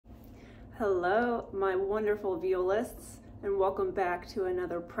Hello, my wonderful violists, and welcome back to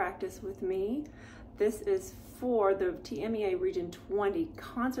another practice with me. This is for the TMEA Region 20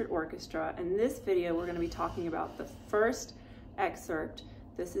 Concert Orchestra. In this video, we're going to be talking about the first excerpt.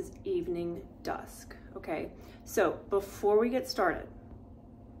 This is Evening Dusk. Okay, so before we get started,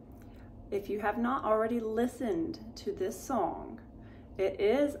 if you have not already listened to this song, it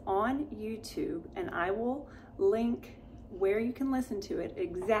is on YouTube, and I will link where you can listen to it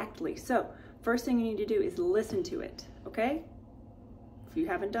exactly. So first thing you need to do is listen to it, okay? If you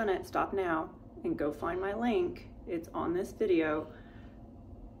haven't done it, stop now and go find my link. It's on this video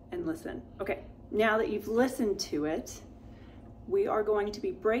and listen. Okay, now that you've listened to it, we are going to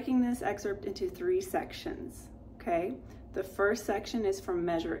be breaking this excerpt into 3 sections, okay? The first section is from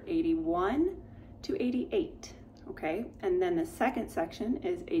measure 81 to 88, okay? And then the second section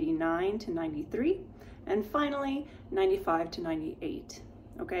is 89 to 93. And finally, 95 to 98,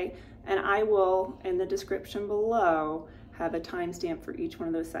 okay? And I will, in the description below, have a timestamp for each one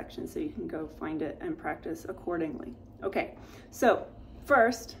of those sections so you can go find it and practice accordingly. Okay, so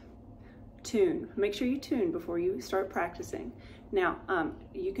first, tune. Make sure you tune before you start practicing. Now,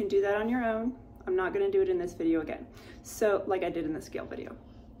 you can do that on your own. I'm not gonna do it in this video again. So, like I did in the scale video.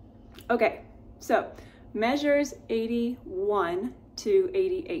 Okay, so measures 81 to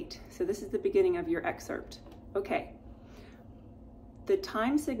 88. So this is the beginning of your excerpt. Okay. The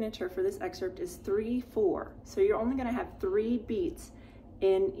time signature for this excerpt is 3/4. So you're only going to have 3 beats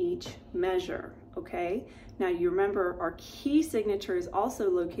in each measure. Okay. Now you remember our key signature is also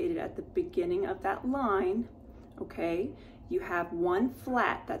located at the beginning of that line. Okay. You have 1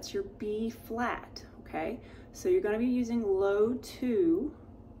 flat. That's your B flat. Okay. So you're going to be using low 2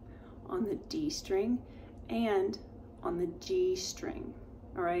 on the D string and on the G string.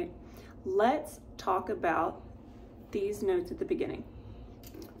 All right, let's talk about these notes at the beginning.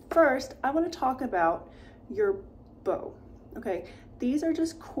 First, I want to talk about your bow. Okay, these are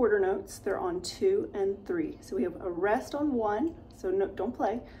just quarter notes. They're on 2 and 3. So we have a rest on 1. So no, don't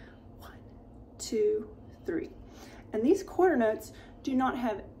play. 1, 2, 3. And these quarter notes do not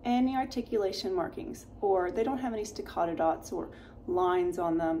have any articulation markings, or they don't have any staccato dots or lines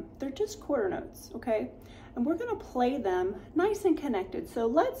on them. They're just quarter notes, okay? And we're gonna play them nice and connected. So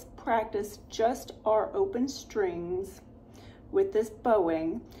let's practice just our open strings with this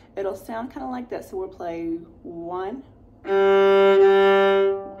bowing. It'll sound kind of like this. So we'll play 1,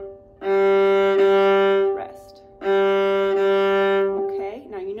 rest. Okay,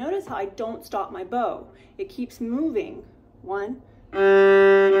 now you notice how I don't stop my bow. It keeps moving. 1, 1.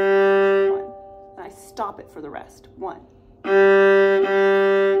 And I stop it for the rest. 1,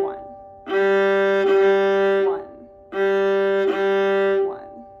 1.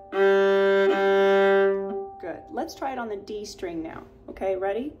 Let's try it on the D string now. Okay,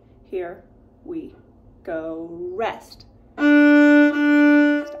 ready? Here we go. Rest. Stop.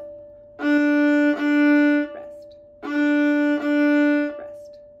 Rest.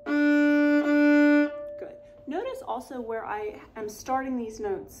 Rest. Good. Notice also where I am starting these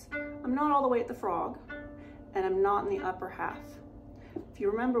notes. I'm not all the way at the frog, and I'm not in the upper half. If you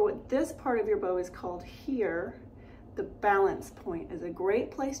remember what this part of your bow is called here, the balance point is a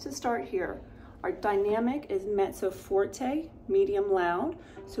great place to start here. Our dynamic is mezzo forte, medium loud,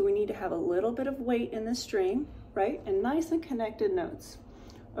 so we need to have a little bit of weight in the string, right? And nice and connected notes.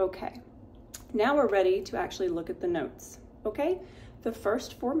 Okay, now we're ready to actually look at the notes, okay? The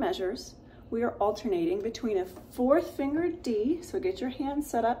first 4 measures, we are alternating between a 4th finger D, so get your hand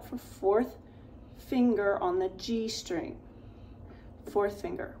set up for 4th finger on the G string. 4th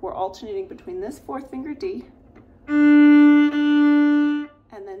finger. We're alternating between this 4th finger D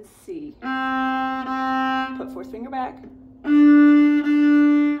and then C. Put 4th finger back.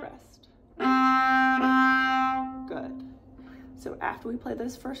 Rest. Good. So after we play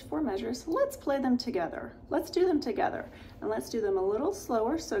those first 4 measures, let's play them together. Let's do them together. And let's do them a little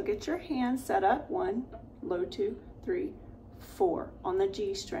slower. So get your hand set up. 1, low 2, 3, 4 on the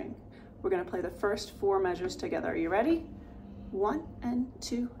G string. We're going to play the first 4 measures together. Are you ready? 1 and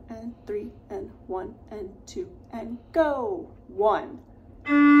 2 and 3 and 1 and 2 and go. 1.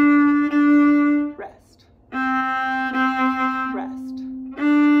 Rest. Rest.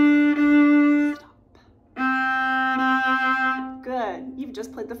 Stop. Good. You've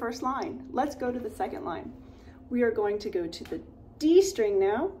just played the first line. Let's go to the second line. We are going to go to the D string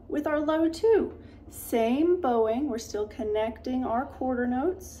now with our low 2. Same bowing. We're still connecting our quarter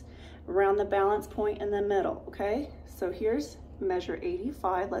notes around the balance point in the middle, okay? So here's measure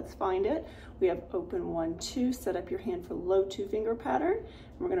 85, let's find it. We have open 1, 2, set up your hand for low 2 finger pattern.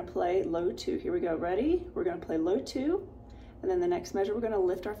 And we're gonna play low 2, here we go, ready? We're gonna play low 2, And then the next measure, we're gonna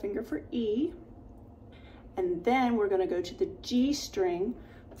lift our finger for E. And then we're gonna go to the G string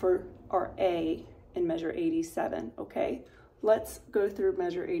for our A in measure 87, okay? Let's go through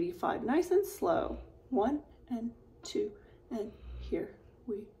measure 85 nice and slow. 1 and 2, and here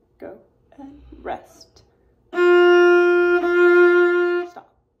we go, and rest.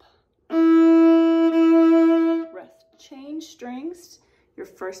 Stop. Rest. Change strings. Your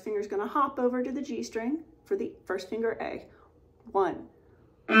first finger is going to hop over to the G string for the first finger A. 1.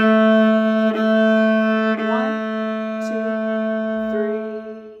 1, 2,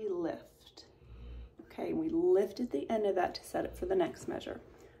 3, lift. Okay, we lift at the end of that to set it for the next measure.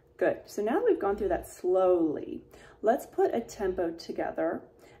 Good. So now that we've gone through that slowly, let's put a tempo together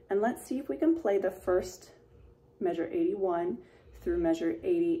and let's see if we can play the first measure 81 through measure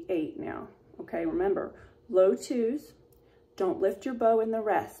 88 now. Okay, remember, low 2s, don't lift your bow in the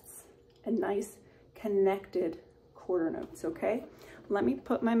rests, and nice connected quarter notes, okay? Let me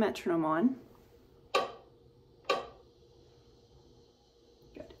put my metronome on.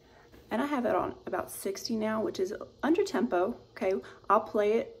 Good. And I have it on about 60 now, which is under tempo, okay? I'll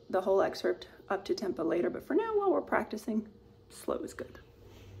play it, the whole excerpt, up to tempo later, but for now, while we're practicing, slow is good.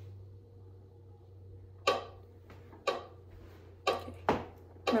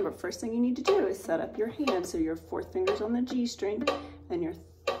 Remember, first thing you need to do is set up your hand so your fourth finger's on the G string and your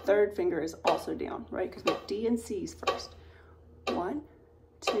third finger is also down, right? Because we have D and C's first. 1,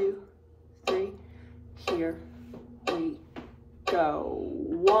 2, 3, here we go.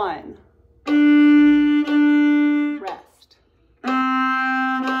 1. Rest.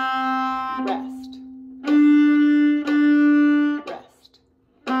 Rest. Rest.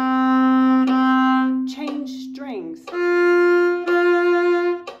 Change strings.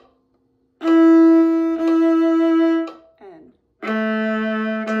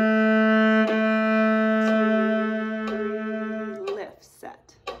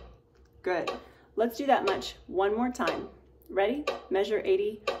 Good. Let's do that much one more time. Ready? Measure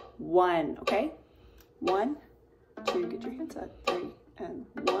 81, okay? 1, 2, get your hands up, 3, and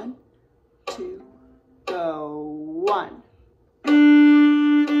 1, 2, go. 1.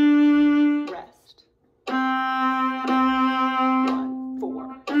 Rest. 1,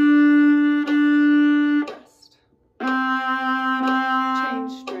 4. Rest.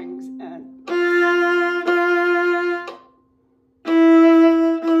 Change strings and 1,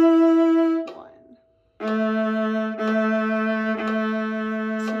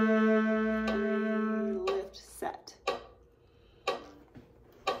 2, 3, lift, set.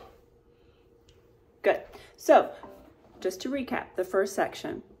 Good. So, just to recap the first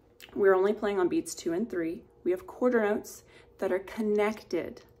section, we're only playing on beats 2 and 3. We have quarter notes that are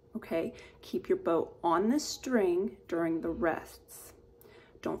connected, okay? Keep your bow on the string during the rests.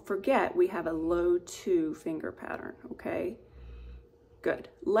 Don't forget, we have a low 2 finger pattern, okay? Good.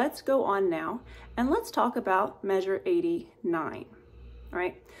 Let's go on now and let's talk about measure 89. All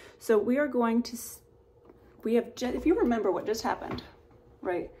right. So we are going to, if you remember what just happened,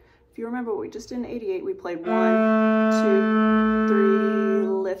 right? If you remember what we just did in 88, we played 1, 2, 3,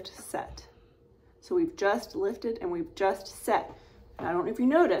 lift, set. So we've just lifted and we've just set. And I don't know if you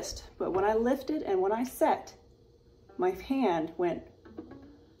noticed, but when I lifted and when I set, my hand went,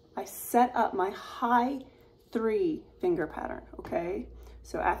 I set up my high 3 finger pattern, okay?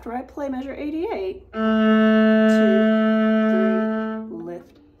 So after I play measure 88, 2, 3,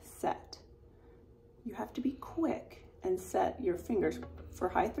 lift, set. You have to be quick and set your fingers for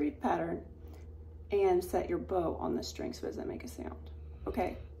high 3 pattern and set your bow on the string so it doesn't make a sound,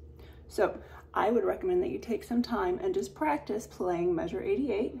 okay? So I would recommend that you take some time and just practice playing measure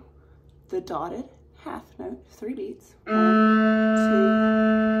 88, the dotted half note, 3 beats, 1,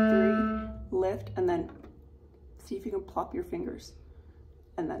 2, 3, lift, and then see if you can plop your fingers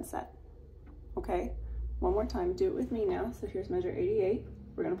and then set, okay? One more time, do it with me now. So here's measure 88.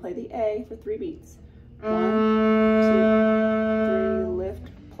 We're gonna play the A for 3 beats. 1, 2, 3, lift,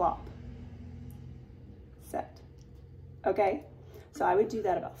 plop, set, okay? So I would do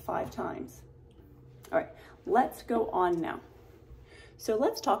that about 5 times. All right, let's go on now. So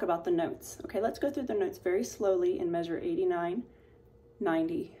let's talk about the notes, okay? Let's go through the notes very slowly in measure 89,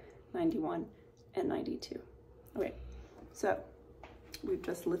 90, 91, and 92. Okay, so we've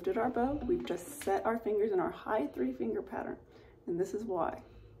just lifted our bow, we've just set our fingers in our high 3 finger pattern, and this is why.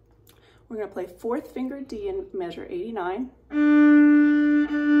 We're gonna play 4th finger D in measure 89.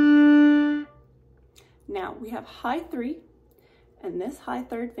 Now we have high 3, and this high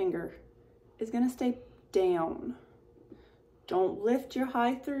 3rd finger is gonna stay down. Don't lift your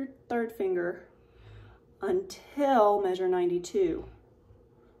high 3rd finger until measure 92.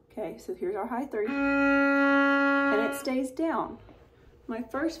 Okay, so here's our high 3. and it stays down. My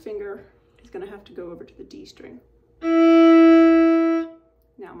first finger is going to have to go over to the D string.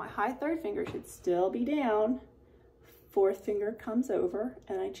 Now my high third finger should still be down. Fourth finger comes over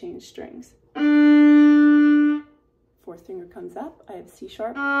and I change strings. Fourth finger comes up, I have C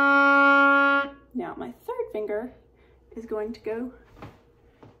sharp. Now my third finger is going to go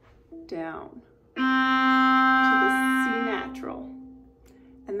down to the C natural.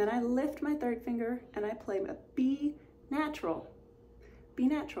 And then I lift my third finger and I play a B natural. B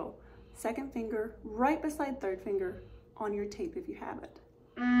natural. Second finger right beside third finger on your tape if you have it.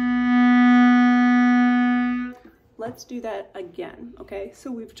 Let's do that again, okay?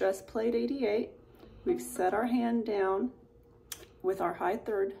 So we've just played 88. We've set our hand down with our high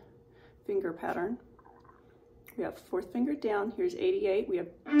third finger pattern. We have fourth finger down. Here's 88. We have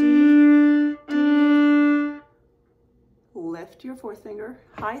D, D. Lift your fourth finger,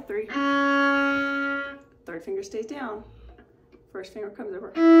 high 3. Third finger stays down. First finger comes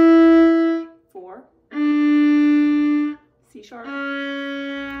over. 4. C sharp.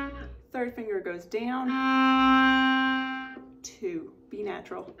 Third finger goes down. 2. B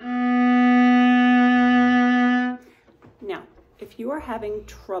natural. Now, if you are having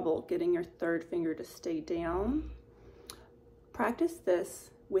trouble getting your third finger to stay down, practice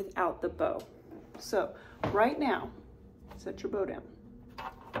this without the bow. So right now, set your bow down.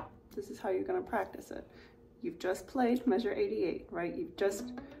 This is how you're going to practice it. You've just played measure 88, right? You've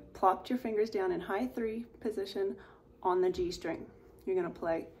just plopped your fingers down in high 3 position on the G string. You're going to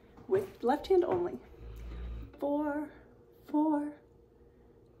play with left hand only. 4, 4,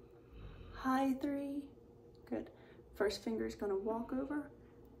 high 3. Good. First finger is going to walk over.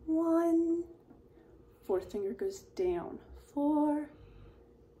 1. Fourth finger goes down. 4,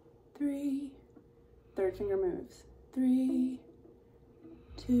 3. Third finger moves. 3,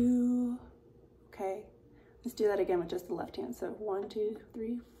 2. Okay. Let's do that again with just the left hand. So 1, 2,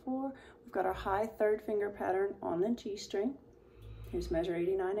 3, 4. We've got our high third finger pattern on the G string. Here's measure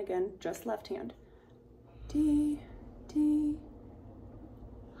 89 again, just left hand. D, D,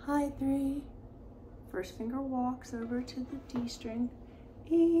 high 3. First finger walks over to the D string.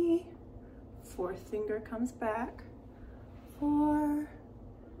 E. Fourth finger comes back. 4.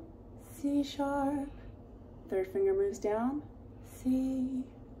 C sharp. Third finger moves down. C.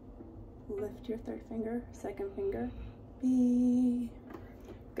 Lift your third finger, second finger, B.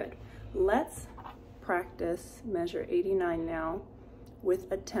 Good. Let's practice measure 89 now with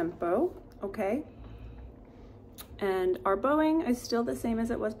a tempo, okay? And our bowing is still the same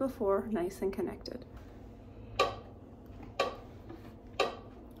as it was before, nice and connected.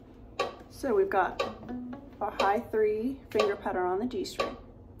 So we've got our high 3 finger pattern on the G string.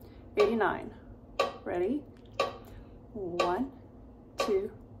 89. Ready? 1, 2,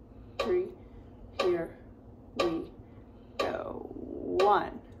 3, here we go.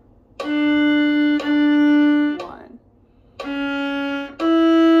 1, 1, 2,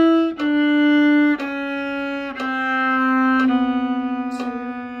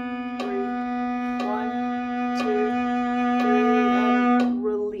 3, 1, 2, 3, and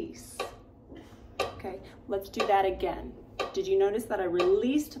release. Okay, let's do that again. Did you notice that I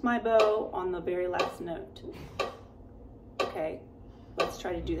released my bow on the very last note? Okay. Let's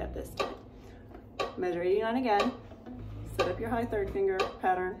try to do that this time. Measure 89 again. Set up your high third finger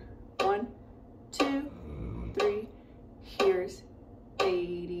pattern. 1, 2, 3. Here's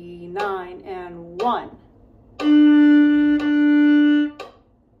 89 and 1.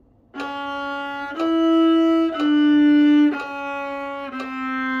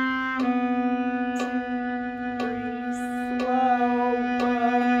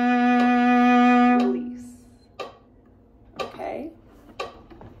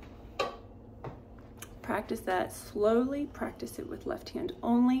 Practice that slowly, practice it with left hand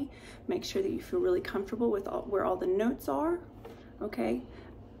only. Make sure that you feel really comfortable with where all the notes are. Okay,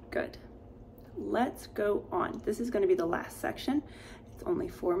 good. Let's go on. This is going to be the last section. It's only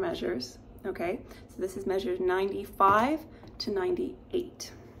 4 measures. Okay, so this is measures 95 to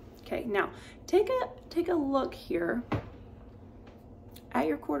 98. Okay, now take a look here at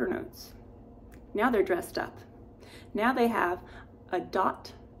your quarter notes. Now they're dressed up. Now they have a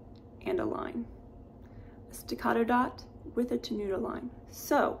dot and a line. A staccato dot with a tenuto line.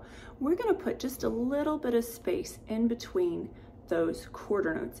 So we're going to put just a little bit of space in between those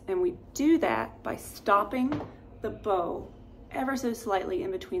quarter notes, and we do that by stopping the bow ever so slightly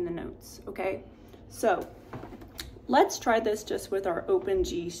in between the notes. Okay, so let's try this just with our open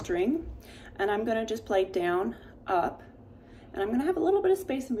G string, and I'm going to just play down, up, and I'm going to have a little bit of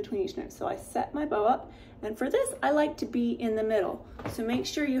space in between each note. So I set my bow up, and for this I like to be in the middle, so make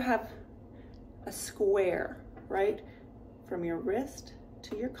sure you have a square, right? From your wrist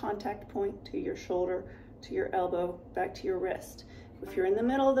to your contact point, to your shoulder, to your elbow, back to your wrist. If you're in the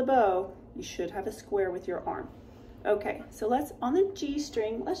middle of the bow, you should have a square with your arm. Okay, so let's, on the G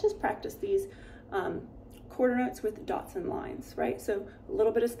string, let's just practice these quarter notes with dots and lines, right? So a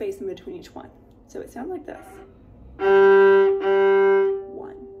little bit of space in between each one. So it sounds like this. 1,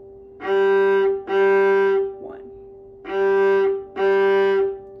 1.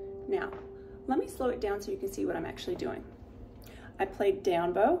 Now, let me slow it down so you can see what I'm actually doing. I played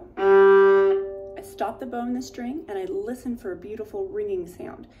down bow, I stopped the bow in the string, and I listen for a beautiful ringing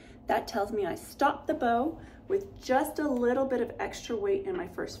sound. That tells me I stopped the bow with just a little bit of extra weight in my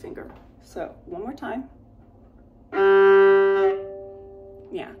first finger. So one more time.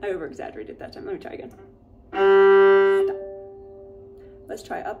 Yeah, I over-exaggerated that time. Let me try again. Stop. Let's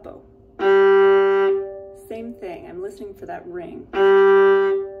try up bow. Same thing, I'm listening for that ring.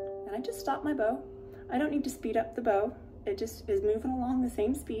 And I just stopped my bow. I don't need to speed up the bow. It just is moving along the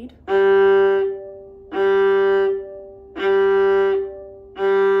same speed.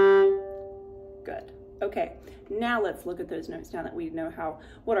 Good. Okay, now let's look at those notes now that we know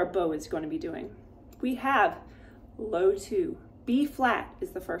what our bow is going to be doing. We have low 2. B flat is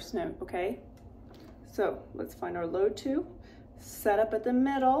the first note, okay? So let's find our low 2, set up at the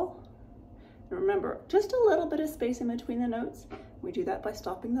middle. And remember, just a little bit of space in between the notes. We do that by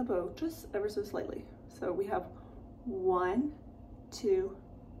stopping the bow just ever so slightly. So we have 1, 2,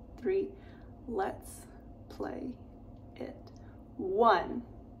 3. Let's play it. 1,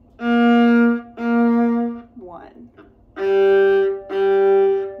 1, 1, 2.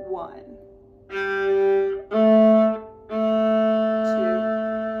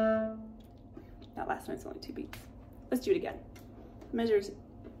 That last note's only 2 beats. Let's do it again. Measures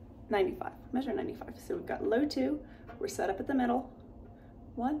 95. Measure 95. So we've got low 2. We're set up at the middle.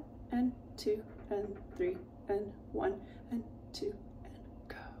 1 and 2 and 3 and 1 and 2 and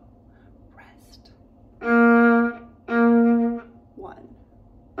go. Rest. 1. 1.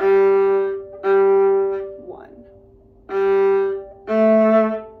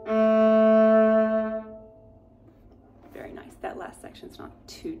 Very nice. That last section's not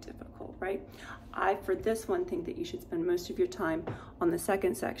too difficult, right? I, for this one, think that you should spend most of your time on the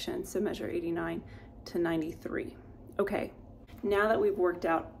second section, so measure 89 to 93. Okay, now that we've worked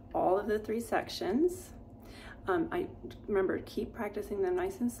out all of the 3 sections, I remember keep practicing them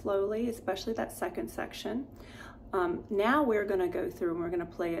nice and slowly, especially that second section. Now we're going to go through and we're going to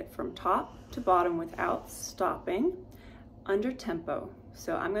play it from top to bottom without stopping, under tempo.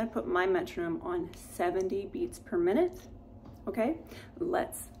 So I'm going to put my metronome on 70 beats per minute. Okay,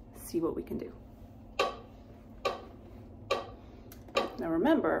 let's see what we can do. Now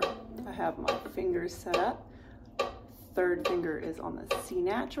remember, I have my fingers set up. 3rd finger is on the C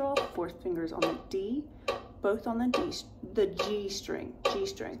natural, 4th finger is on the D, both on the G string.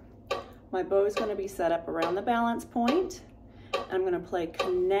 My bow is going to be set up around the balance point, and I'm going to play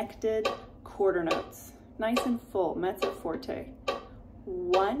connected quarter notes, nice and full, mezzo forte.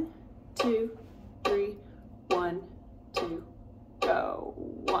 1, 2, 3, 1, 2, go.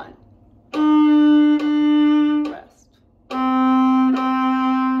 1. Rest. 1.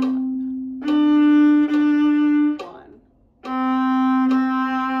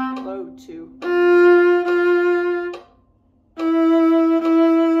 Low 2.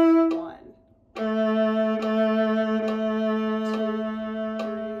 1. 2, 3,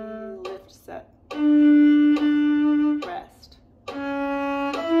 lift, set. Rest.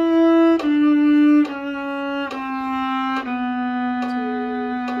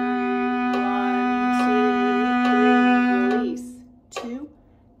 2,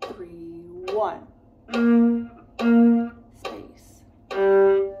 1. Space.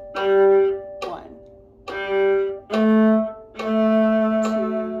 1. 2.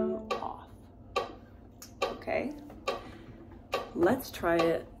 Off. Okay. Let's try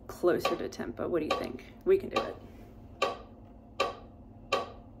it closer to tempo. What do you think? We can do it.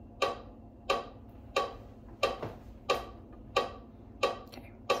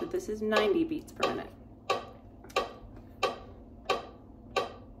 Okay, so this is 90 beats per minute.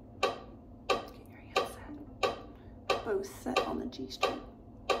 Bow set on the G string.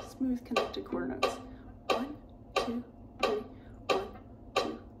 Smooth connected quarter notes. 1, 2, 3, 1,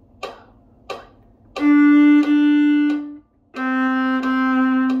 2, go.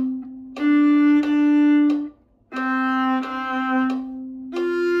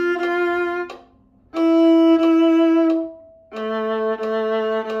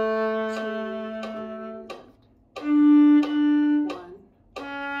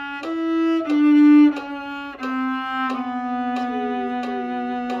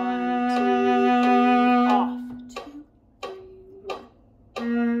 2,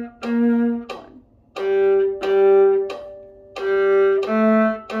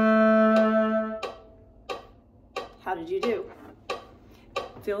 How did you do?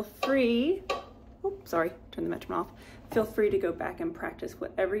 Feel free, sorry, turn the metronome off. Feel free to go back and practice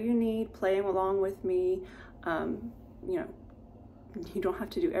whatever you need, playing along with me. You know, you don't have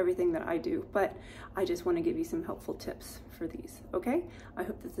to do everything that I do, but I just want to give you some helpful tips for these, okay? I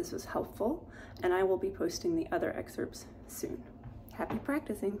hope that this was helpful, and I will be posting the other excerpts soon. Happy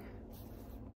practicing.